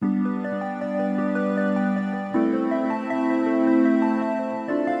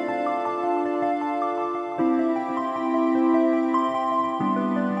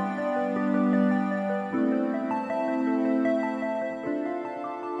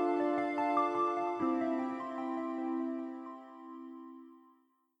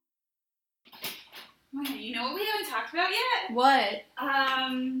know what we haven't talked about yet? What?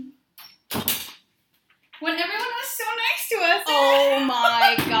 When everyone was so nice to us. Oh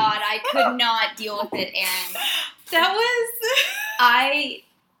my god, I could not deal with it, Erin. That was... I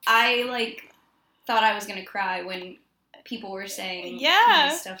like, thought I was gonna cry when people were saying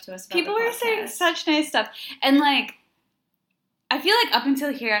nice stuff to us about people the podcast. were saying such nice stuff. And, like, I feel like up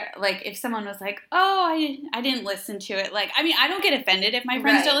until here, like, if someone was like, oh, I didn't listen to it. Like, I mean, I don't get offended if my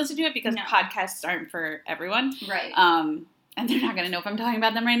friends don't listen to it because podcasts aren't for everyone. Right. And they're not going to know if I'm talking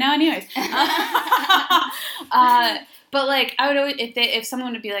about them right now anyways. But, like, I would always, if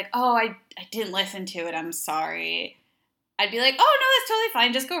someone would be like, oh, I didn't listen to it, I'm sorry. I'd be like, oh, no, that's totally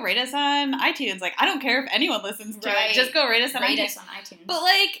fine. Just go rate us on iTunes. Like, I don't care if anyone listens to it. Just go rate us on iTunes. But,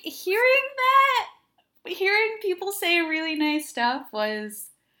 like, hearing people say really nice stuff I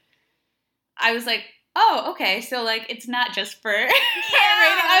was like, oh, okay, so, like, it's not just for rating.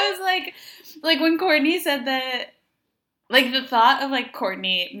 I was like when Courtney said that, like, the thought of, like,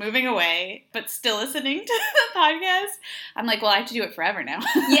 Courtney moving away but still listening to the podcast, I'm like, well, I have to do it forever now.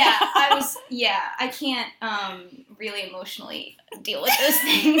 I can't really emotionally deal with those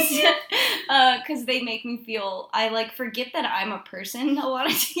things because they make me feel, I, like, forget that I'm a person a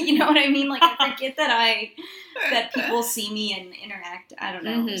lot of, you know what I mean? Like, I forget that people see me and interact, I don't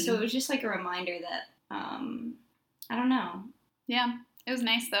know. Mm-hmm. So it was just, like, a reminder that, I don't know. Yeah. It was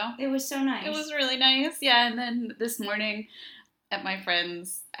nice, though. It was so nice. It was really nice, yeah. And then this morning at my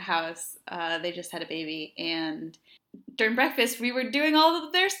friend's house, they just had a baby, and during breakfast, we were doing all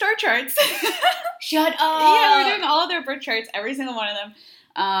of their star charts. Shut up! Yeah, we were doing all of their birth charts, every single one of them.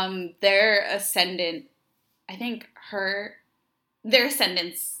 Their ascendant, I think their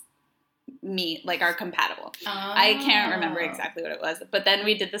ascendants are compatible. Oh. I can't remember exactly what it was, but then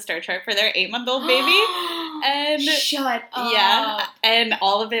we did the star chart for their 8-month-old baby, and shut up. Yeah, and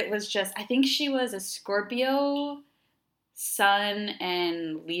all of it was just, I think she was a Scorpio sun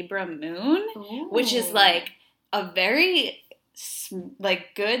and Libra moon. Ooh. Which is like a very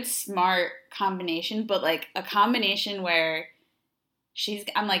like good, smart combination, but like a combination where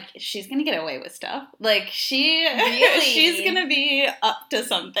I'm like, she's gonna get away with stuff. Like, she's gonna be up to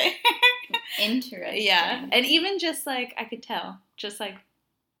something. Interesting. Yeah. And even just, like, I could tell, just, like,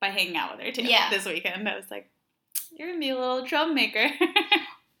 by hanging out with her, too, this weekend. I was like, you're gonna be a little troublemaker.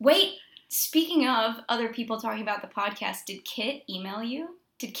 Wait, speaking of other people talking about the podcast, did Kit email you?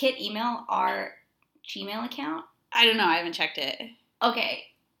 Did Kit email our Gmail account? I don't know. I haven't checked it. Okay.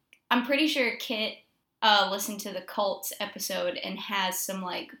 I'm pretty sure Kit listened to the Cults episode and has some,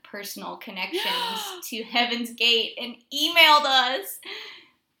 like, personal connections to Heaven's Gate and emailed us.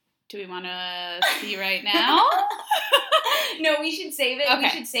 Do we want to see right now? No, we should save it. Okay. We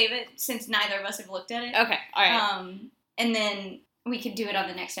should save it since neither of us have looked at it. Okay, all right. And then we could do it on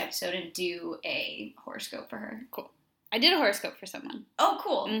the next episode and do a horoscope for her. Cool. I did a horoscope for someone. Oh,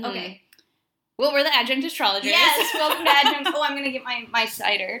 cool. Mm-hmm. Okay. Well, we're the adjunct astrologers. Yes, welcome to adjunct. Oh, I'm going to get my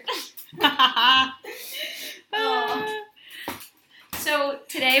cider. So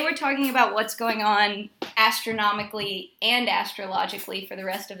today we're talking about what's going on astronomically and astrologically for the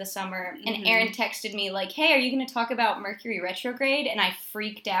rest of the summer. Mm-hmm. And Erin texted me like, hey, are you going to talk about Mercury retrograde? And I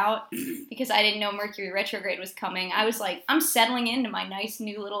freaked out because I didn't know Mercury retrograde was coming. I was like, I'm settling into my nice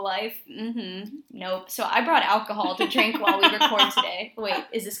new little life. Mm-hmm. Nope. So I brought alcohol to drink while we record today. Wait,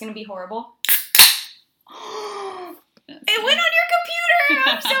 is this going to be horrible? It went on your computer!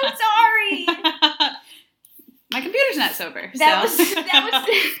 I'm so sorry! My computer's not sober. That was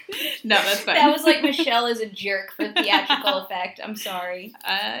No, that's fine. That was like Michelle is a jerk for theatrical effect. I'm sorry.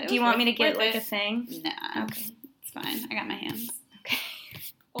 Do you want me to get like a thing? Nah. Okay. It's fine. I got my hands. Okay.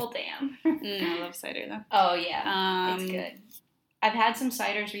 Well, damn. I love cider though. Oh yeah. It's good. I've had some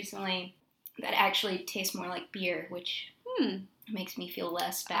ciders recently that actually taste more like beer, which makes me feel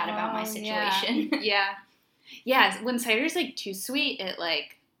less bad about my situation. Yeah. Yeah, when cider's like too sweet, it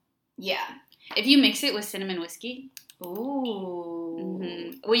like... Yeah. If you mix it with cinnamon whiskey. Ooh.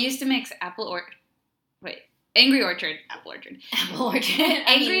 Mm-hmm. We used to mix Angry Orchard. Apple Orchard.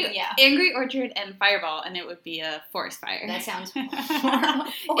 Angry Orchard and Fireball, and it would be a forest fire. That sounds horrible.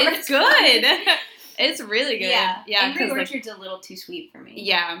 It's good. It's really good. Yeah. Angry Orchard's a little too sweet for me.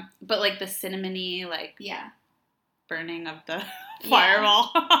 Yeah, but like the cinnamony, like... Yeah. Burning of the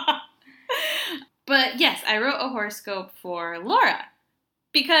Fireball. But yes, I wrote a horoscope for Laura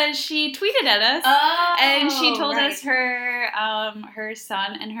because she tweeted at us and she told us her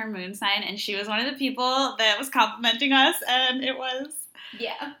sun and her moon sign, and she was one of the people that was complimenting us, and it was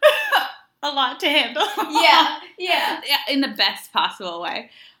a lot to handle. Yeah, in the best possible way.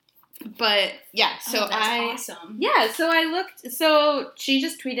 But yeah, so that's awesome. Yeah, so I looked. So she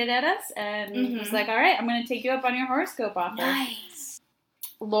just tweeted at us and was like, "All right, I'm going to take you up on your horoscope offer." Nice.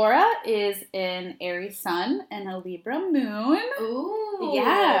 Laura is an Aries sun and a Libra moon. Ooh.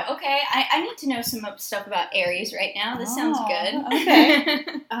 Yeah. Okay. I need to know some stuff about Aries right now. This sounds good. Okay.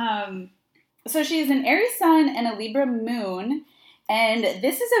 So she's an Aries sun and a Libra moon, and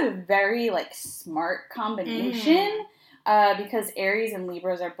this is a very smart combination because Aries and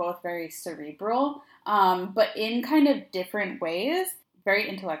Libras are both very cerebral, but in kind of different ways. Very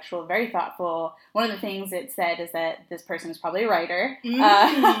intellectual, very thoughtful. One of the things it said is that this person is probably a writer.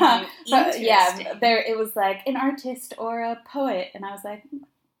 But yeah, it was like an artist or a poet, and I was like,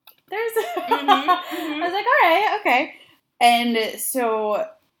 there's. I was like, all right, okay. And so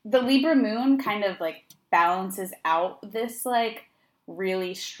the Libra moon kind of balances out this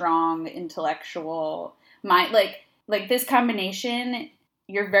really strong intellectual mind, like this combination.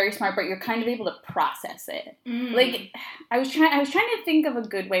 You're very smart, but you're kind of able to process it. I was trying to think of a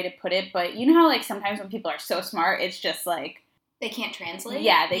good way to put it, but you know how sometimes when people are so smart, it's just they can't translate.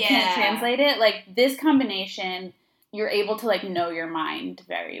 Yeah, they can't translate it. This combination, you're able to know your mind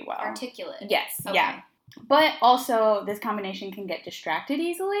very well. Articulate. Yes. Okay. Yeah. But also, this combination can get distracted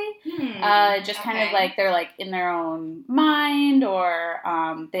easily. Kind of they're in their own mind, or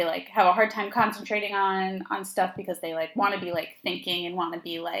they have a hard time concentrating on stuff because they want to be thinking and want to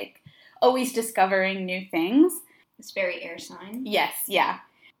be always discovering new things. It's very air sign. Yes, yeah.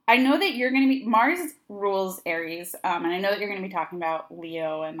 I know that you're going to be, Mars rules Aries, and I know that you're going to be talking about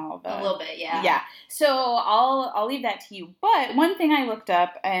Leo and all that. A little bit, yeah. Yeah. So I'll leave that to you. But one thing I looked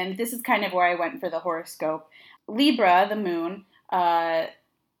up, and this is kind of where I went for the horoscope. Libra, the moon,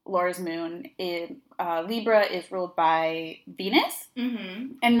 Laura's moon, Libra is ruled by Venus.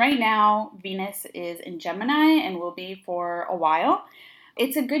 Mm-hmm. And right now, Venus is in Gemini and will be for a while.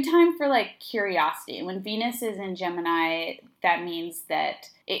 It's a good time for curiosity. When Venus is in Gemini, that means that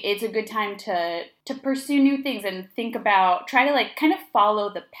it's a good time to pursue new things and think about, try to kind of follow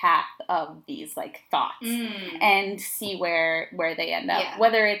the path of these thoughts and see where they end up. Yeah.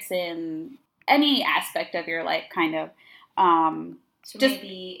 Whether it's in any aspect of your life, kind of. So just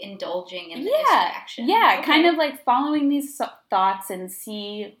maybe indulging in the distraction. Yeah, okay. Kind of following these thoughts and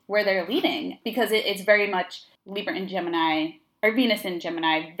see where they're leading, because it's very much Libra and Gemini. Or Venus in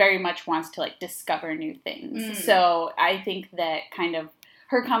Gemini very much wants to discover new things. So I think that kind of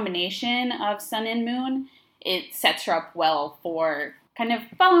her combination of sun and moon, it sets her up well for kind of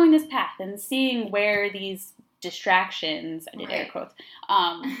following this path and seeing where these distractions, I did air quotes,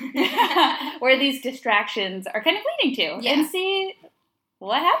 where these distractions are kind of leading to, and see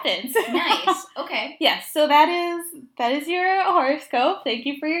what happens. Nice. Okay. Yes, so that is your horoscope. Thank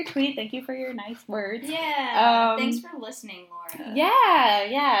you for your tweet. Thank you for your nice words. Yeah. Thanks for listening, Laura.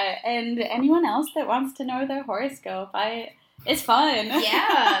 Yeah. And anyone else that wants to know their horoscope, it's fun.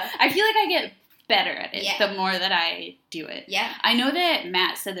 Yeah. I feel like I get better at it the more that I do it. Yeah. I know that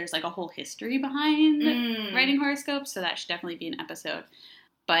Matt said there's a whole history behind writing horoscopes, so that should definitely be an episode.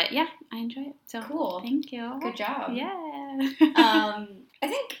 But yeah, I enjoy it. So cool. Thank you. Good job. Yeah. I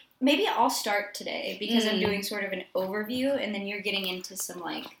think maybe I'll start today because I'm doing sort of an overview, and then you're getting into some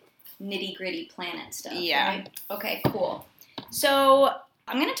nitty gritty planet stuff. Yeah. Right? Okay. Cool. So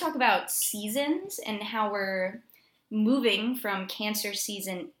I'm going to talk about seasons and how we're moving from Cancer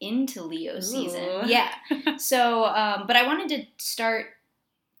season into Leo season. Ooh. Yeah. So, but I wanted to start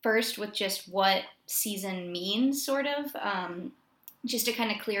first with just what season means, sort of. Just to kind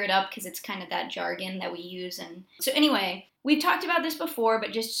of clear it up, because it's kind of that jargon that we use. And so anyway, we've talked about this before,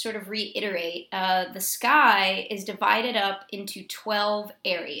 but just to sort of reiterate, the sky is divided up into 12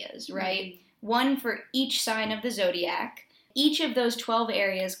 areas, right? One for each sign of the zodiac. Each of those 12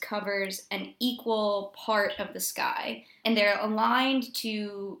 areas covers an equal part of the sky, and they're aligned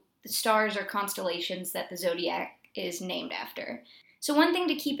to the stars or constellations that the zodiac is named after. So one thing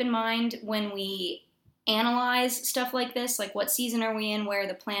to keep in mind when we analyze stuff like this, like what season are we in, where are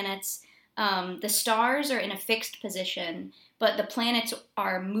the planets, the stars are in a fixed position, but the planets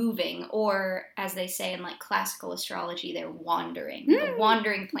are moving, or as they say in classical astrology, they're wandering,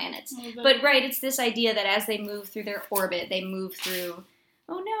 wandering planets. But right, it's this idea that as they move through their orbit, they move through,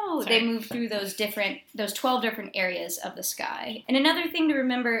 they move through those 12 different areas of the sky. And another thing to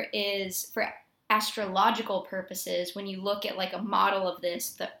remember is, for astrological purposes, when you look at a model of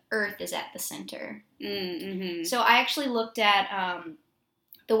this, the Earth is at the center. Mm-hmm. So I actually looked at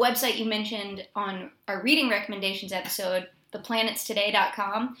the website you mentioned on our reading recommendations episode,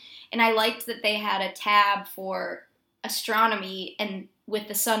 theplanetstoday.com, and I liked that they had a tab for astronomy and with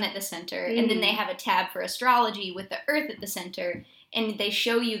the sun at the center, and then they have a tab for astrology with the Earth at the center. and they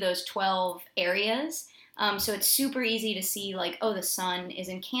show you those 12 areas. So it's super easy to see, like, oh, the sun is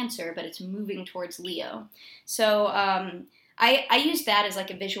in Cancer, but it's moving towards Leo. So I use that as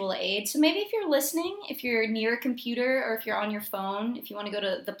like a visual aid. So maybe if you're listening, if you're near a computer or if you're on your phone, if you want to go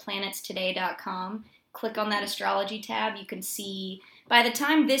to theplanetstoday.com, click on that astrology tab, you can see by the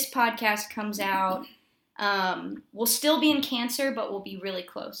time this podcast comes out, we'll still be in Cancer, but we'll be really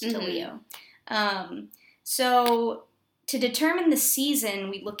close to Leo. So to determine the season,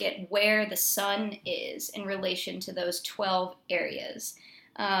 we look at where the sun is in relation to those 12 areas.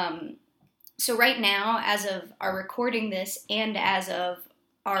 So right now, as of our recording this and as of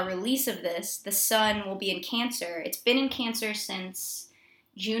our release of this, the sun will be in Cancer. It's been in Cancer since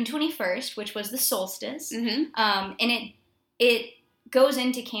June 21st, which was the solstice. And it goes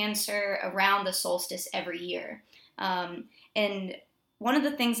into Cancer around the solstice every year. And one of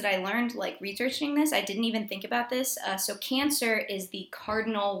the things that I learned, like, researching this, I didn't even think about this. So Cancer is the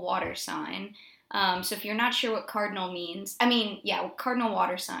cardinal water sign. So if you're not sure what cardinal means, cardinal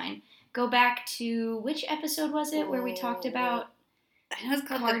water sign. Go back to, which episode was it where we talked about I know it's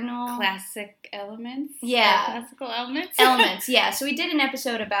called cardinal classic elements? Yeah. Classical elements? Elements, yeah. So we did an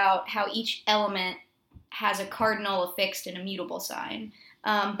episode about how each element has a cardinal, a fixed, and a mutable sign.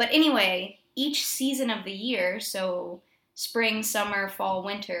 But anyway, each season of the year, so spring, summer, fall,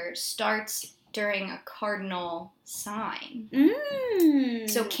 winter, starts during a cardinal sign.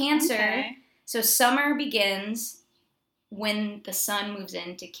 So Cancer, so summer begins when the sun moves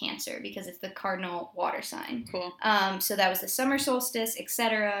into Cancer because it's the cardinal water sign. Cool. So that was the summer solstice,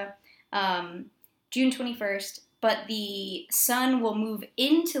 etc. June 21st. But the sun will move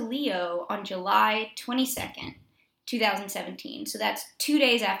into Leo on July 22nd, 2017. So that's 2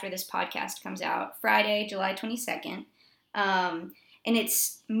 days after this podcast comes out, Friday, July 22nd. And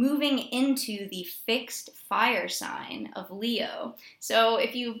it's moving into the fixed fire sign of Leo. So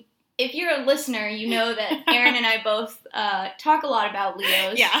if you're a listener, you know that Erin and I both talk a lot about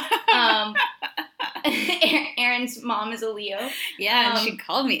Leos. Yeah. Erin's mom is a Leo. Yeah, and she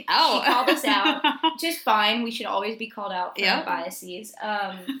called me out. She called us out, which is fine. We should always be called out for our biases.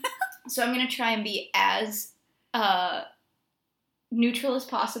 So I'm going to try and be as neutral as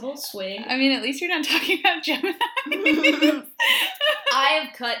possible. Swig. I mean, at least you're not talking about Gemini. I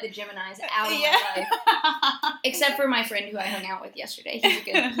have cut the Geminis out of my life, except for my friend who I hung out with yesterday.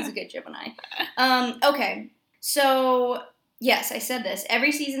 He's a good Gemini. Okay, so yes, I said this.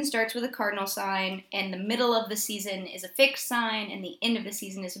 Every season starts with a cardinal sign, and the middle of the season is a fixed sign, and the end of the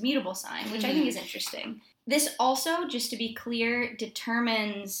season is a mutable sign, which I think is interesting. This also, just to be clear,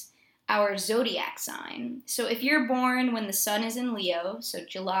 determines our zodiac sign. So if you're born when the sun is in Leo, so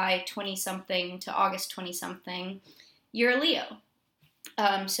July 20-something to August 20-something, you're a Leo.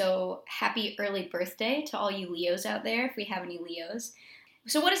 So happy early birthday to all you Leos out there, if we have any Leos.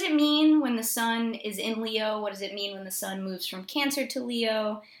 So what does it mean when the sun is in Leo? What does it mean when the sun moves from Cancer to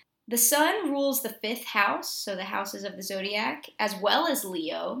Leo? The sun rules the 5th house, so the houses of the zodiac, as well as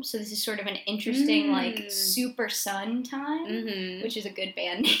Leo. So this is sort of an interesting, like, super sun time, which is a good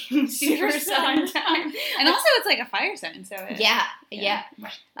band name, super sun time. And also it's like a fire sign, so Yeah.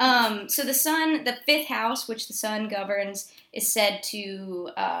 So the sun, the 5th house, which the sun governs, is said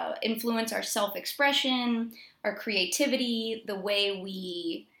to influence our self-expression, our creativity, the way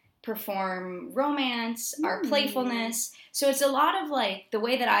we perform romance, our playfulness. So it's a lot of, like, the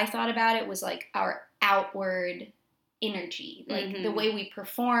way that I thought about it was like our outward energy, like the way we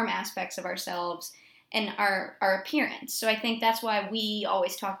perform aspects of ourselves and our appearance. So I think that's why we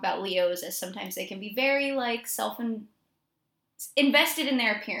always talk about Leos as sometimes they can be very, like, invested in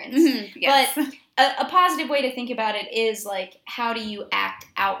their appearance. Yes. But a positive way to think about it is, like, how do you act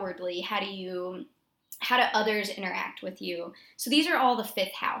outwardly? How do others interact with you? So these are all the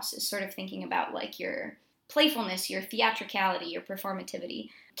 5th house, is sort of thinking about, like, your playfulness, your theatricality, your performativity.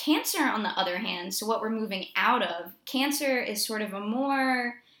 Cancer, on the other hand, so what we're moving out of, Cancer is sort of a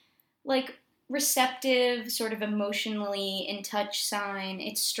more, like, receptive, sort of emotionally in touch sign.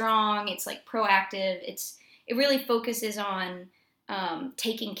 It's strong, it's, like, proactive, it really focuses on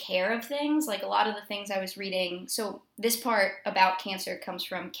taking care of things. Like, a lot of the things I was reading, so this part about Cancer comes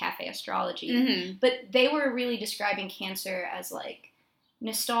from Cafe Astrology, but they were really describing Cancer as, like,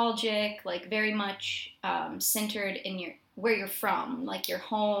 nostalgic, like, very much centered in where you're from, like your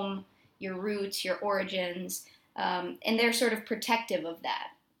home, your roots, your origins, and they're sort of protective of that.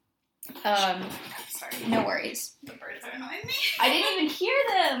 Sorry. No worries. The birds are annoying me. I didn't even hear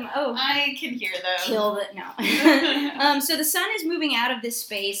them. Oh. I can hear them. Kill it. No. So the sun is moving out of this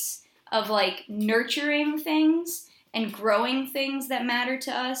space of, like, nurturing things and growing things that matter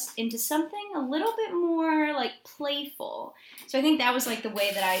to us into something a little bit more like playful. So I think that was like the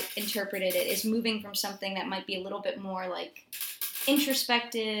way that I interpreted it, is moving from something that might be a little bit more like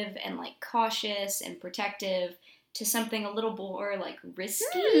introspective and like cautious and protective to something a little more like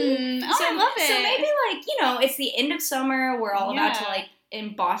risky. I love it. So maybe like, you know, it's the end of summer. We're all about to like,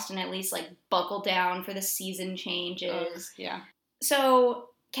 in Boston at least, like buckle down for the season changes. So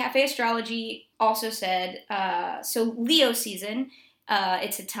Cafe Astrology also said, so Leo season,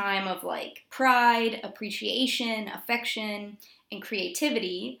 it's a time of like pride, appreciation, affection, and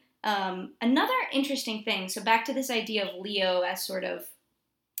creativity. Another interesting thing, so back to this idea of Leo as sort of,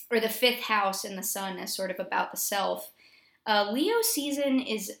 or the fifth house in the sun as sort of about the self. Leo season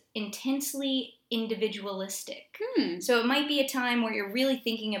is intensely individualistic. So it might be a time where you're really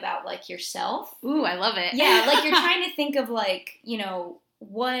thinking about like yourself. Ooh, I love it. Yeah, like you're trying to think of like, you know,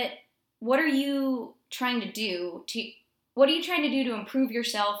 what are you trying to do to improve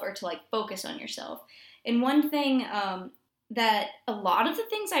yourself or to like focus on yourself? And one thing that a lot of the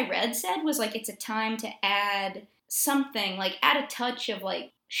things I read said was like it's a time to add something, like add a touch of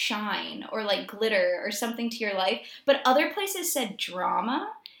like shine or like glitter or something to your life. But other places said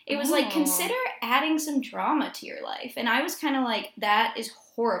drama. It was like, consider adding some drama to your life. And I was kind of like, that is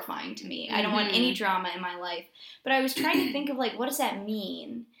horrifying to me. I don't want any drama in my life. But I was trying to think of like, what does that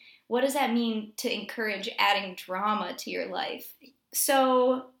mean? What does that mean to encourage adding drama to your life?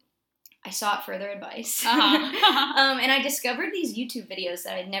 So I sought further advice. And I discovered these YouTube videos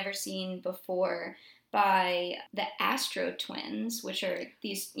that I'd never seen before by the Astro Twins, which are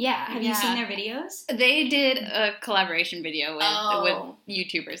these, have you seen their videos? They did a collaboration video with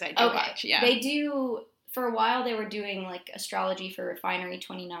YouTubers I do watch. Yeah. They do, for a while they were doing like astrology for Refinery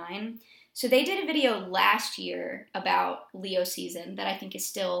 29. So they did a video last year about Leo season that I think is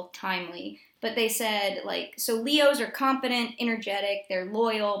still timely. But they said, like, so Leos are confident, energetic, they're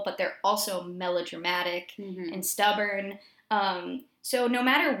loyal, but they're also melodramatic and stubborn. So no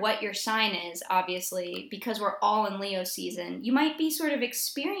matter what your sign is, obviously, because we're all in Leo season, you might be sort of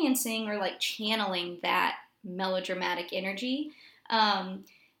experiencing or like channeling that melodramatic energy.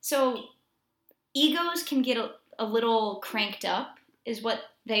 So egos can get a little cranked up, is what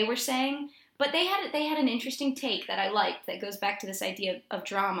they were saying. But they had an interesting take that I liked that goes back to this idea of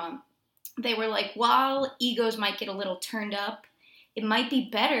drama. They were like, while egos might get a little turned up, it might be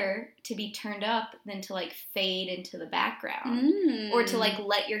better to be turned up than to like fade into the background or to like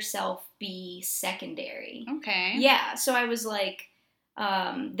let yourself be secondary. Okay. Yeah. So I was like,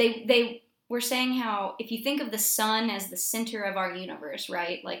 they were saying how if you think of the sun as the center of our universe,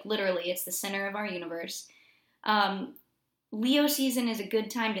 right? Like literally it's the center of our universe. Leo season is a good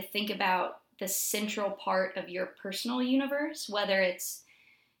time to think about the central part of your personal universe, whether it's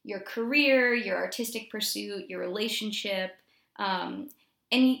your career, your artistic pursuit, your relationship. And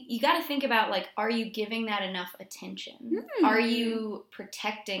you got to think about, like, are you giving that enough attention? Are you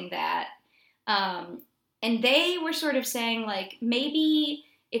protecting that? And they were sort of saying, like, maybe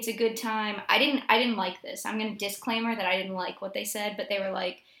it's a good time. I didn't like this. I'm going to disclaimer that I didn't like what they said, but they were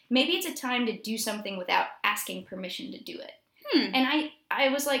like, maybe it's a time to do something without asking permission to do it. And I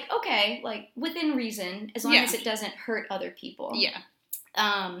was like, okay, like, within reason, as long as it doesn't hurt other people. Yeah.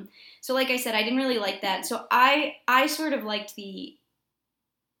 So like I said, I didn't really like that. So I sort of liked the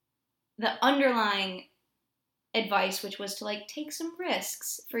underlying advice, which was to like take some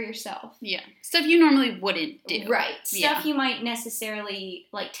risks for yourself. Yeah. Stuff you normally wouldn't do. Right. Stuff you might necessarily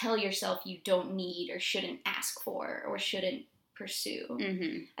like tell yourself you don't need or shouldn't ask for or shouldn't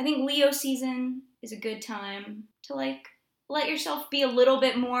pursue. I think Leo season is a good time to like let yourself be a little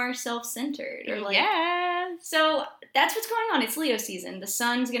bit more self-centered or like So that's what's going on. It's Leo season. The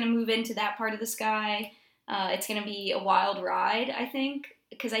sun's going to move into that part of the sky. It's going to be a wild ride, I think,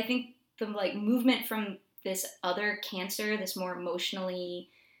 because I think the like movement from this other Cancer, this more emotionally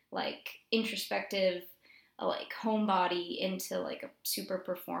like introspective, like homebody into like a super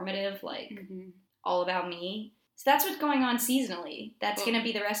performative, like all about me. So that's what's going on seasonally. That's going to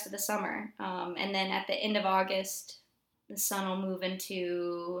be the rest of the summer. And then at the end of August, the sun will move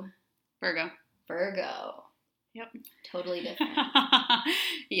into Virgo. Yep. Totally different.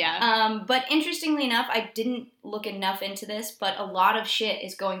 But interestingly enough, I didn't look enough into this, but a lot of shit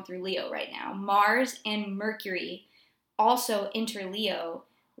is going through Leo right now. Mars and Mercury also enter Leo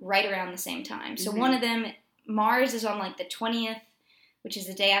right around the same time. So one of them, Mars is on like the 20th, which is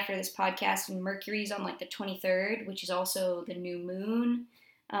the day after this podcast, and Mercury's on like the 23rd, which is also the new moon.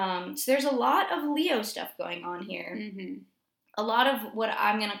 So there's a lot of Leo stuff going on here. A lot of what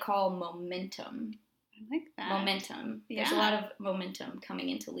I'm going to call momentum. I like that. Momentum. There's a lot of momentum coming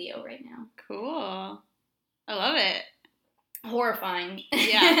into Leo right now. Cool. I love it. Horrifying.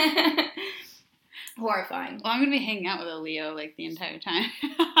 Yeah. Horrifying. Well, I'm going to be hanging out with a Leo, like, the entire time.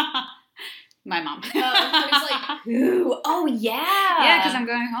 My mom. I was like, who? Oh, yeah. Yeah, because I'm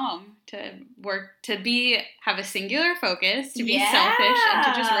going home to work, to have a singular focus, to be selfish, and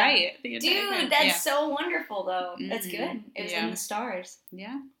to just write the entire time. Dude, that's so wonderful, though. That's good. It was in the stars.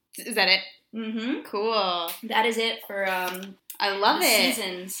 Yeah. Is that it? Mm-hmm. Cool. That is it for I love it.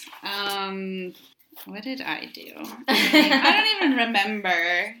 Seasons. What did I do? I don't even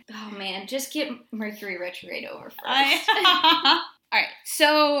remember. Oh, man. Just get Mercury retrograde over first. All right.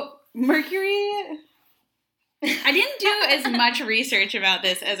 So, Mercury... I didn't do as much research about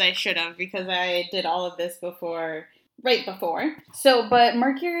this as I should have because I did all of this right before. So, but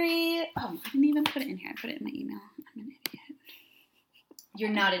Mercury... Oh, I didn't even put it in here. I put it in my email. I'm an idiot.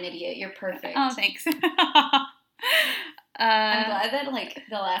 You're not an idiot. You're perfect. Oh, thanks. I'm glad that, like,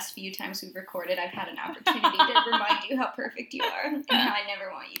 the last few times we've recorded, I've had an opportunity to remind you how perfect you are and how I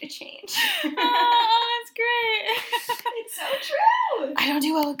never want you to change. Oh, that's great. It's so true. I don't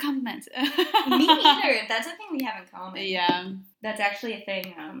do well with compliments. Me neither. That's a thing we have in common. Yeah. That's actually a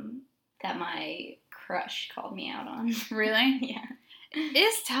thing that my crush called me out on. Really? Yeah.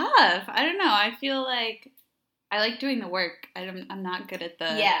 It's tough. I don't know. I feel like I like doing the work. I'm not good at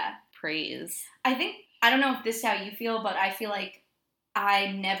the praise. I don't know if this is how you feel, but I feel like I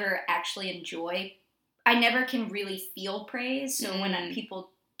never can really feel praise. So when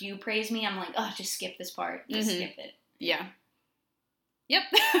people do praise me, I'm like, oh, just skip this part. Just skip it. Yeah. Yep.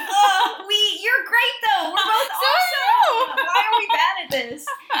 You're great though. We're both awesome. Why are we bad at this?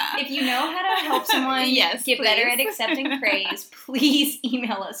 If you know how to help someone get better at accepting praise, please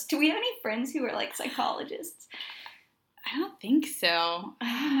email us. Do we have any friends who are like psychologists? I don't think so. I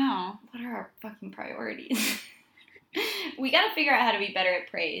don't know. What are our fucking priorities? We gotta figure out how to be better at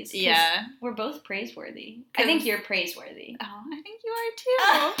praise. Yeah. We're both praiseworthy. I think you're praiseworthy. Oh, I think you are too.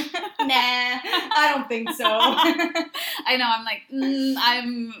 Nah, I don't think so. I know, I'm like,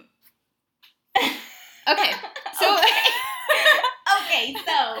 Okay, so... Okay,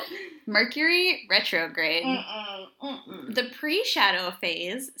 so... Mercury retrograde. The pre-shadow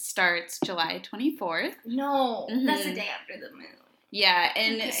phase starts July 24th. No, that's the day after the moon. Yeah,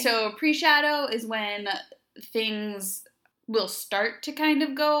 and so pre-shadow is when things will start to kind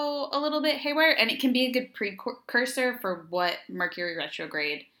of go a little bit haywire, and it can be a good precursor for what Mercury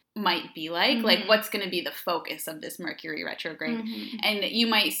retrograde might be like what's going to be the focus of this Mercury retrograde. And you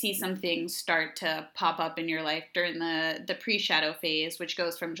might see some things start to pop up in your life during the pre-shadow phase, which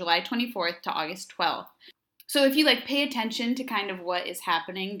goes from July 24th to August 12th. So if you like pay attention to kind of what is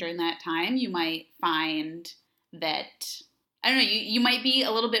happening during that time, you might find that, I don't know, you might be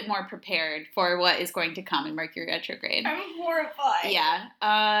a little bit more prepared for what is going to come in Mercury retrograde. I'm horrified.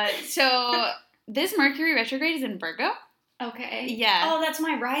 Yeah. So this Mercury retrograde is in Virgo. Okay. Yeah. Oh, that's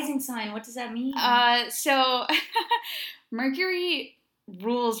my rising sign. What does that mean? So Mercury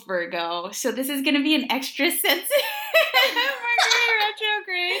rules Virgo, so this is going to be an extra sensitive Mercury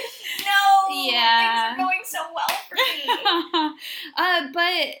retrograde. No! Yeah. Things are going so well for me.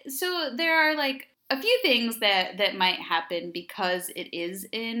 But, so there are, like, a few things that might happen because it is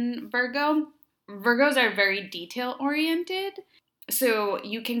in Virgo. Virgos are very detail-oriented. So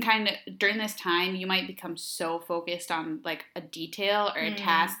you can kind of, during this time, you might become so focused on like a detail or a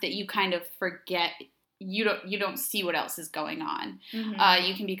task that you kind of forget, you don't see what else is going on.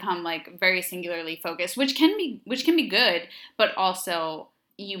 You can become like very singularly focused, which can be good, but also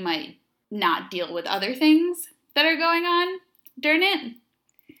you might not deal with other things that are going on during it.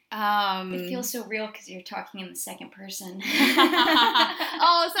 It feels so real because you're talking in the second person.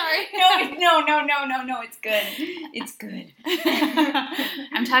 Oh, sorry. No, it's good. It's good.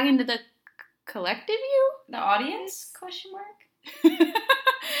 I'm talking to the collective you? The audience? Question mark?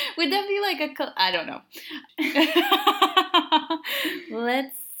 Would that be like I don't know.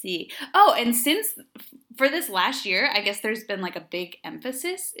 Let's see. Oh, and since for this last year, I guess there's been like a big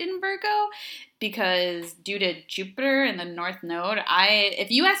emphasis in Virgo because due to Jupiter and the North Node, if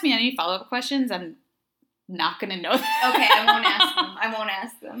you ask me any follow-up questions, I'm not going to know that. Okay, I won't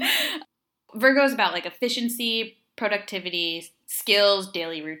ask them. Virgo is about like efficiency, productivity, skills,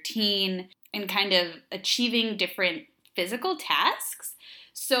 daily routine, and kind of achieving different physical tasks.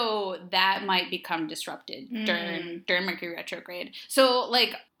 So that might become disrupted during Mercury retrograde. So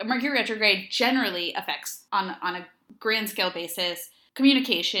like Mercury retrograde generally affects on a grand scale basis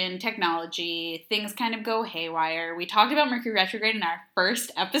communication, technology, things kind of go haywire. We talked about Mercury retrograde in our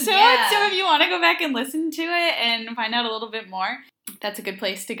first episode. Yeah. So if you want to go back and listen to it and find out a little bit more, that's a good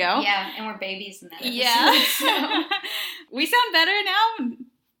place to go. Yeah, and we're babies in that episode. Yeah. So. We sound better now.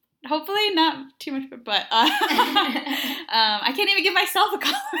 Hopefully not too much, but I can't even give myself a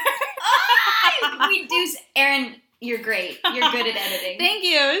color. We do, Erin. You're great. You're good at editing. Thank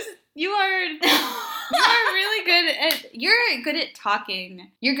you. You are really you're good at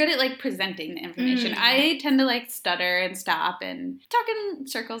talking. You're good at like presenting the information. I tend to like stutter and stop and talk in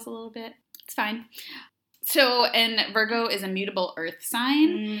circles a little bit. It's fine. So, and Virgo is a mutable earth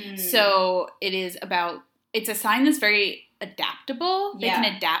sign. So it's a sign that's very adaptable. They can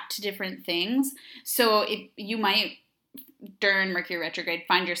adapt to different things. So if you might, during Mercury retrograde,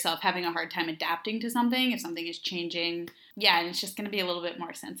 find yourself having a hard time adapting to something if something is changing. Yeah, and it's just going to be a little bit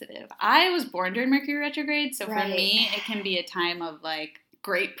more sensitive. I was born during Mercury retrograde, so for me, it can be a time of like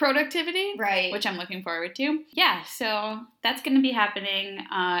great productivity, which I'm looking forward to. Yeah, so that's going to be happening.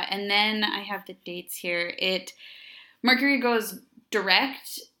 And then I have the dates here. Mercury goes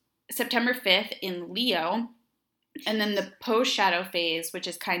direct September 5th in Leo. And then the post-shadow phase, which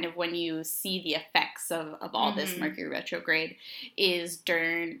is kind of when you see the effects of all this Mercury retrograde,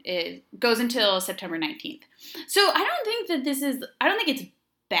 it goes until September 19th. So I don't think it's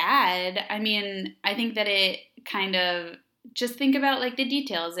bad. I mean, I think that it kind of, just think about like the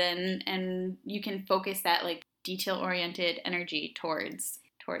details and you can focus that like detail-oriented energy towards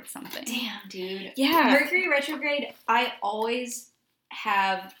something. Damn, dude. Yeah. Mercury retrograde, I always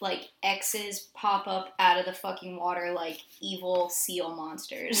have like X's pop up out of the fucking water like evil seal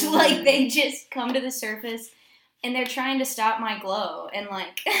monsters. Like they just come to the surface and they're trying to stop my glow and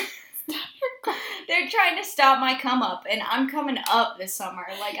like they're trying to stop my come up and I'm coming up this summer.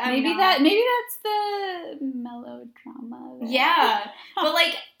 Like maybe that's the melodrama. Yeah. But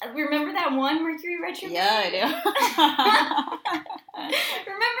like remember that one Mercury retrograde? Yeah, I do.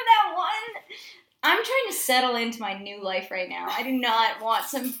 Remember that one? I'm trying to settle into my new life right now. I do not want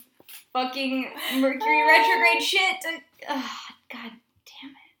some fucking Mercury retrograde shit. God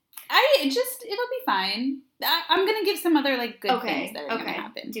damn it. It'll be fine. I'm going to give some other like good things that are going to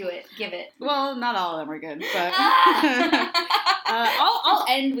happen. Do it. Give it. Well, not all of them are good, but I'll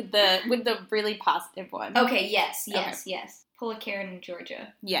end with the really positive one. Okay, yes. Pull a Karen in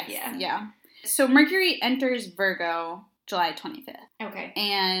Georgia. Yes. Yeah. So Mercury enters Virgo July 25th. Okay.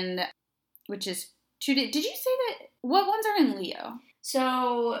 And which is 2 days. Did you say that? What ones are in Leo?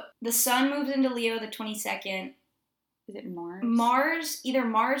 So the sun moves into Leo the 22nd. Is it Mars? Either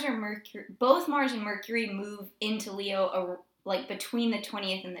Mars or Mercury. Both Mars and Mercury move into Leo like between the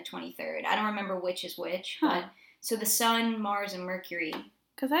 20th and the 23rd. I don't remember which is which. But so the sun, Mars, and Mercury.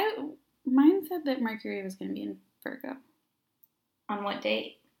 Because mine said that Mercury was going to be in Virgo. On what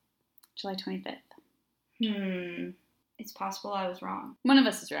date? July 25th. It's possible I was wrong. One of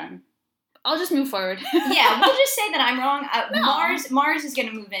us is wrong. I'll just move forward. Yeah, we'll just say that I'm wrong. No. Mars is going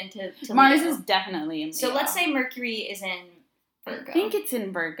to move into Mars Leo. is definitely in Leo. So let's say Mercury is in Virgo. I think it's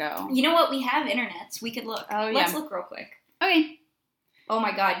in Virgo. You know what? We have internets. We could look. Oh, yeah. Let's look real quick. Okay. Oh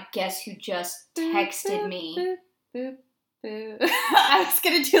my God, guess who just texted me? Boop, boop, boop. I was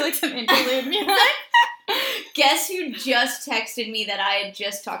going to do like some interlude music. Guess who just texted me that I had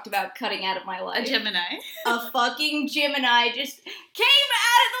just talked about cutting out of my life? A Gemini. A fucking Gemini just came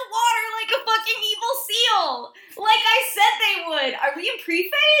out of the water like a fucking evil seal. Like I said they would. Are we in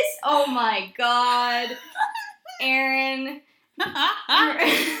preface? Oh my God. Erin.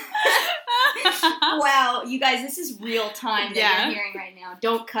 Wow, you guys, this is real time that you're hearing right now.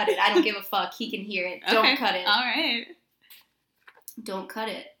 Don't cut it. I don't give a fuck. He can hear it. Don't cut it. All right. Don't cut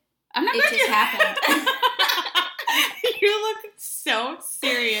it. I'm not. It just happened. You look so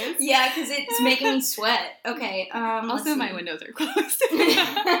serious. Yeah, because it's making me sweat. Okay. Also, my windows are closed.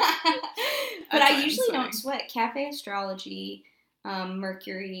 But I usually don't sweat. Cafe Astrology,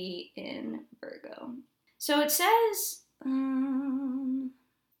 Mercury in Virgo. So it says,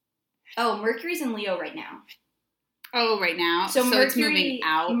 Mercury's in Leo right now. Oh, right now? So Mercury, it's moving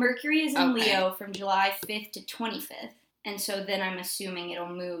out? Mercury is in Leo from July 5th to 25th. And so then I'm assuming it'll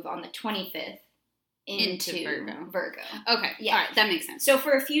move on the 25th into Virgo. Okay. Yeah. All right. That makes sense. So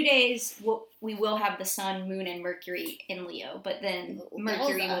for a few days, we will have the sun, moon, and Mercury in Leo, but then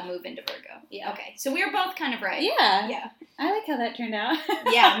Mercury will move into Virgo. Yeah. Okay. So we were both kind of right. Yeah. Yeah. I like how that turned out.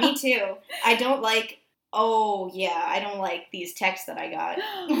 Yeah, me too. I don't like these texts that I got.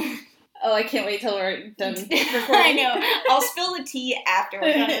 Oh, I can't wait till we're done recording. I know. I'll spill the tea after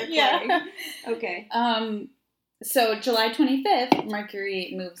we're done recording. Yeah. Okay. So July 25th,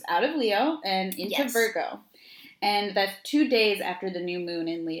 Mercury moves out of Leo and into Virgo. And that's 2 days after the new moon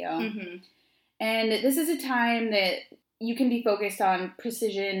in Leo. Mm-hmm. And this is a time that you can be focused on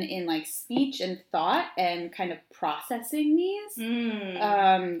precision in like speech and thought and kind of processing these.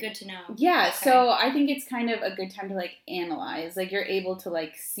 Good to know. Yeah, Okay. so I think it's kind of a good time to like analyze. Like you're able to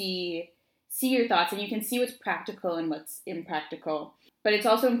like see your thoughts, and you can see what's practical and what's impractical. But it's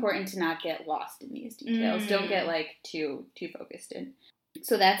also important to not get lost in these details. Don't get like too focused in.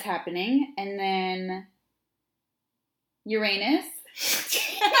 So that's happening, and then Uranus.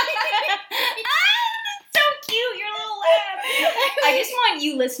 Cute, your little laugh. I just want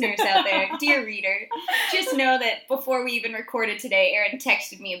you listeners out there, dear reader, just know that before we even recorded today, Erin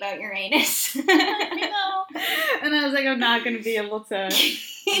texted me about Uranus. I know. And I was like, I'm not going to be able to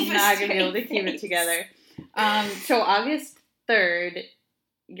keep it together. So August 3rd,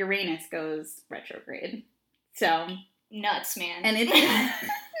 Uranus goes retrograde. So nuts, man. And it's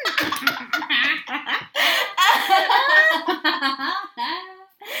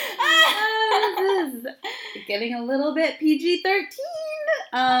this is getting a little bit PG-13.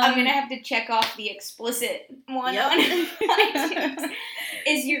 I'm gonna have to check off the explicit one on iTunes.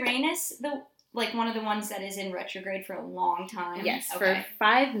 Is Uranus one of the ones that is in retrograde for a long time? Yes, for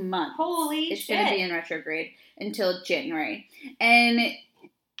 5 months. Holy shit! It's gonna be in retrograde until January. And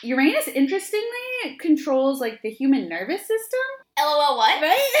Uranus, interestingly, controls like the human nervous system. LOL, what?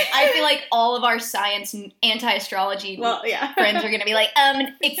 Right? I feel like all of our science and anti-astrology friends are going to be like,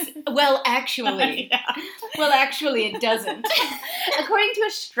 well, actually. Yeah. Well, actually, it doesn't. According to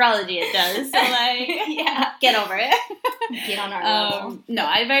astrology, it does. So, like, yeah. Get over it. Get on our level. No,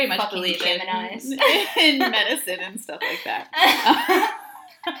 I very much Fucking believe Geminis. in medicine and stuff like that.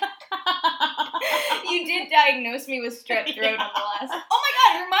 You did diagnose me with strep throat on the last. Oh my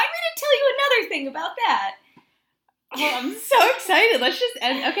god, remind me to tell you another thing about that. Oh, I'm so excited. Let's just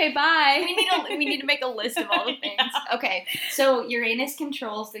end. Okay, bye. We need to make a list of all the things. Okay, so Uranus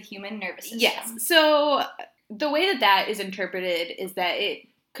controls the human nervous system. Yes. So the way that is interpreted is that it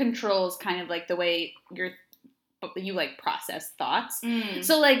controls kind of like the way you like process thoughts.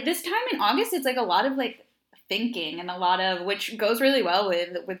 So like this time in August, it's like a lot of like thinking and a lot of, which goes really well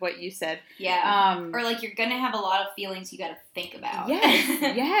with what you said. Yeah. Or like you're gonna have a lot of feelings you gotta think about.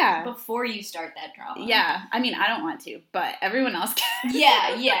 Yes. Yeah. Before you start that drama. Yeah. I mean, I don't want to, but everyone else can.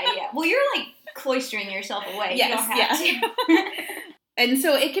 Yeah. Well, you're like cloistering yourself away. Yes, you don't have to. And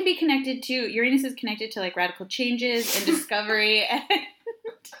so it can be connected to, Uranus is connected to like radical changes and discovery and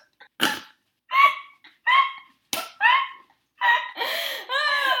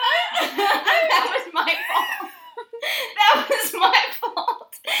That was my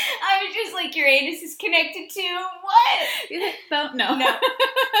fault. I was just like, Uranus is connected to what? No.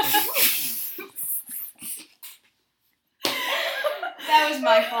 That was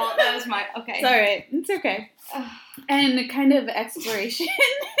my fault. Okay. It's alright. It's okay. And kind of exploration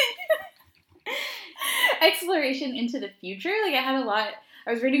into the future. Like I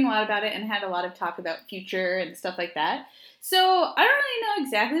was reading a lot about it and had a lot of talk about future and stuff like that. So I don't really know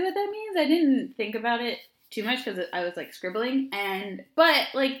exactly what that means. I didn't think about it too much because I was like scribbling, but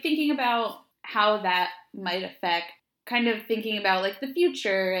like thinking about how that might affect, kind of thinking about like the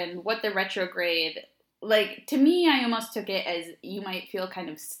future and what the retrograde, like to me, I almost took it as you might feel kind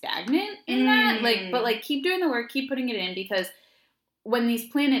of stagnant in that, like, but like keep doing the work, keep putting it in, because when these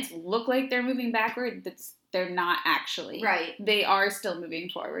planets look like they're moving backward, they're not actually. Right. They are still moving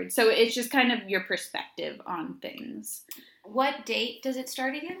forward. So it's just kind of your perspective on things. What date does it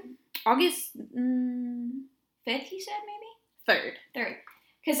start again? August 5th, you said, maybe? 3rd.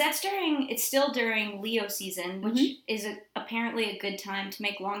 Because it's still during Leo season, which is apparently a good time to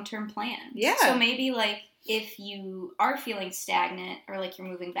make long-term plans. Yeah. So maybe, like, if you are feeling stagnant or, like, you're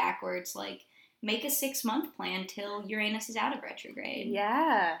moving backwards, like, make a 6-month plan till Uranus is out of retrograde.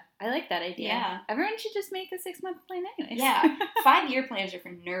 Yeah. I like that idea. Yeah. Everyone should just make a 6-month plan anyways. Yeah. 5-year plans are for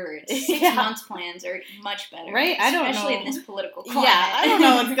nerds. 6 months plans are much better. Right? I don't know. Especially in this political climate. Yeah, I don't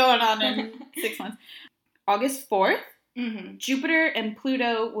know what's going on in 6 months. August 4th, Jupiter and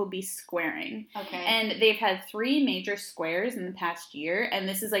Pluto will be squaring. Okay. And they've had 3 major squares in the past year, and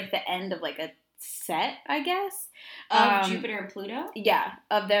this is like the end of like a set, I guess. Of Jupiter and Pluto? Yeah,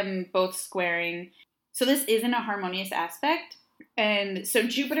 of them both squaring. So this isn't a harmonious aspect. And so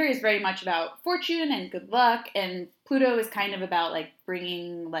Jupiter is very much about fortune and good luck, and Pluto is kind of about like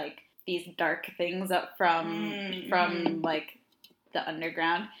bringing like these dark things up from like the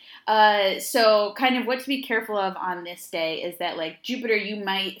underground. So kind of what to be careful of on this day is that like Jupiter, you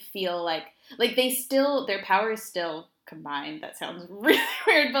might feel like their power is still combined. That sounds really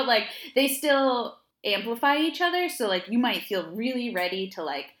weird, but like they still amplify each other. So like you might feel really ready to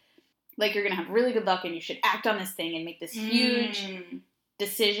like you're gonna have really good luck and you should act on this thing and make this huge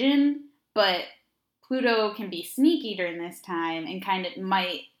decision. But Pluto can be sneaky during this time and kind of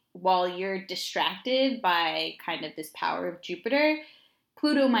might, while you're distracted by kind of this power of Jupiter,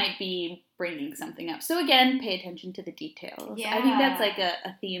 Pluto might be bringing something up. So again, pay attention to the details. Yeah. I think that's like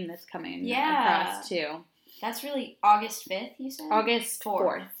a theme that's coming across too. That's really August 5th, you said? August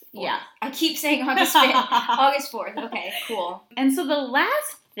 4th. Yeah. I keep saying August 5th. August 4th. Okay, cool. And so the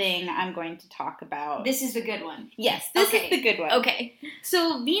last thing I'm going to talk about. This is the good one. Yes, this is the good one. Okay.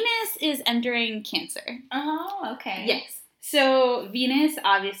 So Venus is entering Cancer. Oh, okay. Yes. So Venus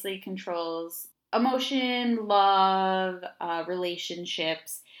obviously controls emotion, love,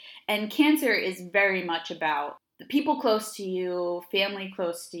 relationships. And Cancer is very much about the people close to you, family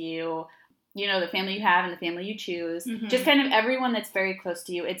close to you, you know, the family you have and the family you choose. Mm-hmm. Just kind of everyone that's very close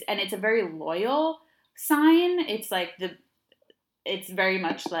to you. It's a very loyal sign. It's like it's very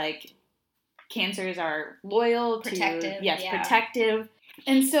much like Cancers are loyal, protective. Protective.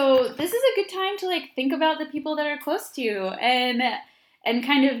 And so this is a good time to like think about the people that are close to you and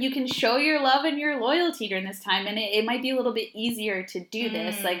kind of you can show your love and your loyalty during this time. And it might be a little bit easier to do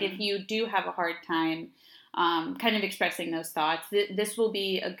this. Like if you do have a hard time kind of expressing those thoughts, this will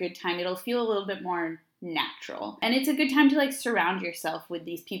be a good time. It'll feel a little bit more natural. And it's a good time to like surround yourself with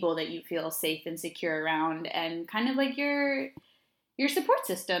these people that you feel safe and secure around and kind of like your support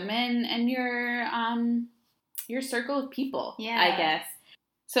system and your circle of people, I guess.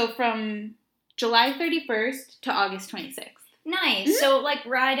 So from July 31st to August 26th. Nice. Mm-hmm. So like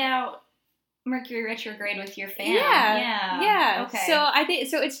ride out Mercury retrograde with your fam. Yeah. Okay. So I think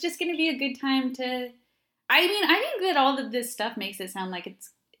it's just going to be a good time to. I think that all of this stuff makes it sound like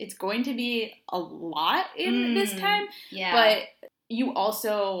it's going to be a lot in this time. Yeah. But you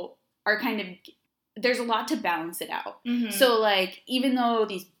also are kind of. There's a lot to balance it out. Mm-hmm. So, like, even though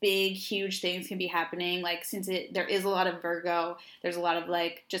these big, huge things can be happening, like, since there is a lot of Virgo, there's a lot of,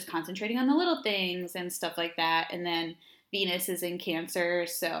 like, just concentrating on the little things and stuff like that. And then Venus is in Cancer,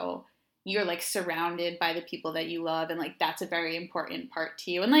 so you're, like, surrounded by the people that you love. And, like, that's a very important part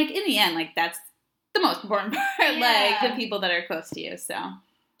to you. And, like, in the end, like, that's the most important part, like, the people that are close to you. So,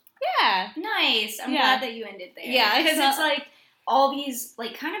 yeah. Nice. I'm glad that you ended there. Yeah. Because it's, like, all these,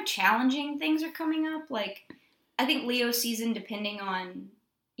 like, kind of challenging things are coming up. Like, I think Leo season, depending on,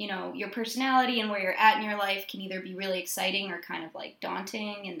 you know, your personality and where you're at in your life, can either be really exciting or kind of, like,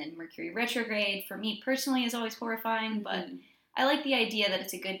 daunting. And then Mercury retrograde, for me personally, is always horrifying. But I like the idea that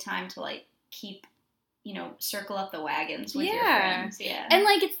it's a good time to, like, keep, you know, circle up the wagons with your friends. Yeah. And,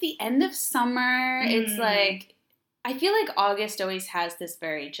 like, it's the end of summer. It's, like, I feel like August always has this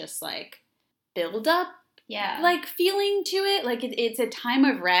very just, like, build-up. Yeah. Like, feeling to it. Like, it's a time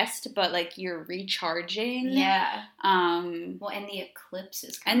of rest, but, like, you're recharging. Yeah. Well, and the eclipse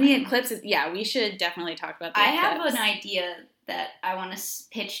is coming. We should definitely talk about the eclipse. I have an idea that I want to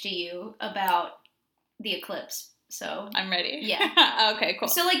pitch to you about the eclipse. So I'm ready. Yeah. Okay, cool.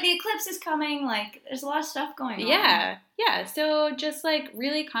 So, like, the eclipse is coming. Like, there's a lot of stuff going on. Yeah. So, just, like,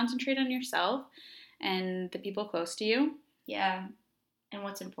 really concentrate on yourself and the people close to you. Yeah. And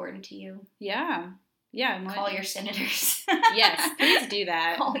what's important to you. Yeah. Call your senators. Yes, please do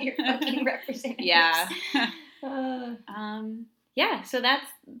that. Call your fucking representatives. Yeah. So that's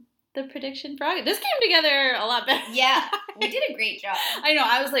the prediction for August. This came together a lot better. Yeah, we did a great job. I know,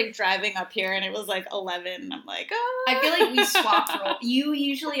 I was like driving up here and it was like 11 and I'm like, oh. I feel like we swapped roles. You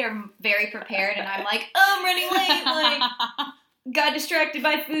usually are very prepared and I'm like, oh, I'm running late, like, got distracted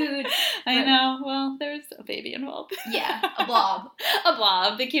by food. I know. Well, there's a baby involved. Yeah, a blob. A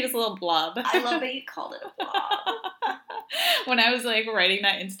blob. The cutest little blob. I love that you called it a blob. When I was, like, writing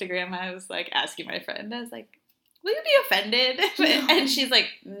that Instagram, I was, like, asking my friend, I was like, will you be offended? And she's like,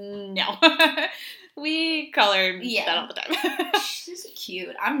 no. We call her that all the time. She's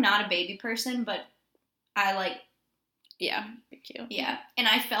cute. I'm not a baby person, but I, like... Yeah, cute. Yeah, and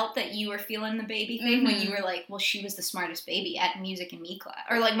I felt that you were feeling the baby thing when you were like, well, she was the smartest baby at music and me class.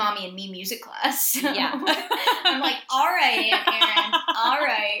 Or, like, mommy and me music class. So. Yeah. I'm like, all right, Aunt Erin. All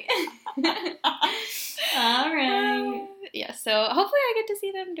right. All right. Yeah, so hopefully I get to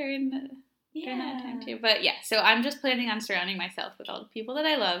see them during that time, too. But, yeah, so I'm just planning on surrounding myself with all the people that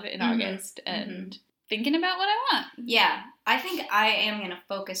I love in August and thinking about what I want. Yeah, I think I am going to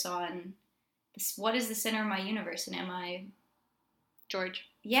focus on... What is the center of my universe, and am I... George.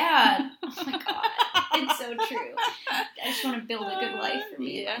 Yeah. Oh, my God. It's so true. I just want to build a good life for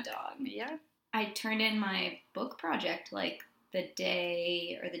me and my dog. Yeah. I turned in my book project, like, the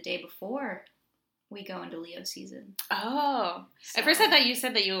day before we go into Leo season. Oh. So. At first I thought you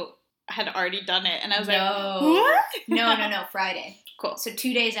said that you had already done it, and I was like, what? No, Friday. Cool. So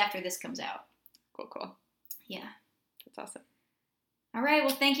 2 days after this comes out. Cool. Yeah. That's awesome. All right.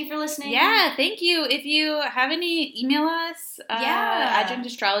 Well, thank you for listening. Yeah, thank you. If you have any, email us.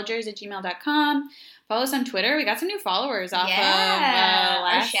 adjunctastrologers@gmail.com. Follow us on Twitter. We got some new followers off of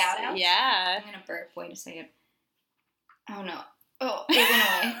our shout-outs. Yeah. I'm going to burp. Wait a second. Oh, no. Oh, it went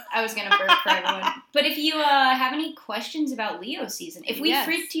away. I was going to burp for everyone. But if you have any questions about Leo season, if we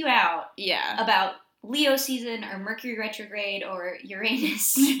freaked you out about Leo season or Mercury retrograde or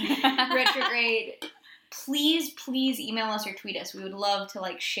Uranus retrograde, please email us or tweet us. We would love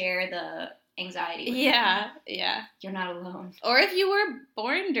to share the anxiety with you. Yeah. You're not alone. Or if you were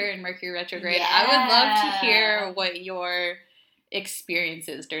born during Mercury retrograde, I would love to hear what your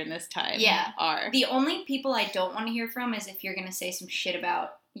experiences during this time are. The only people I don't want to hear from is if you're going to say some shit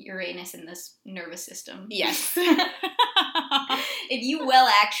about Uranus and this nervous system. Yes. If you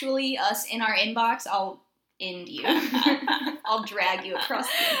actually us in our inbox, I'll end you. I'll drag you across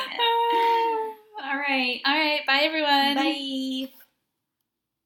the internet. All right. Bye, everyone. Bye.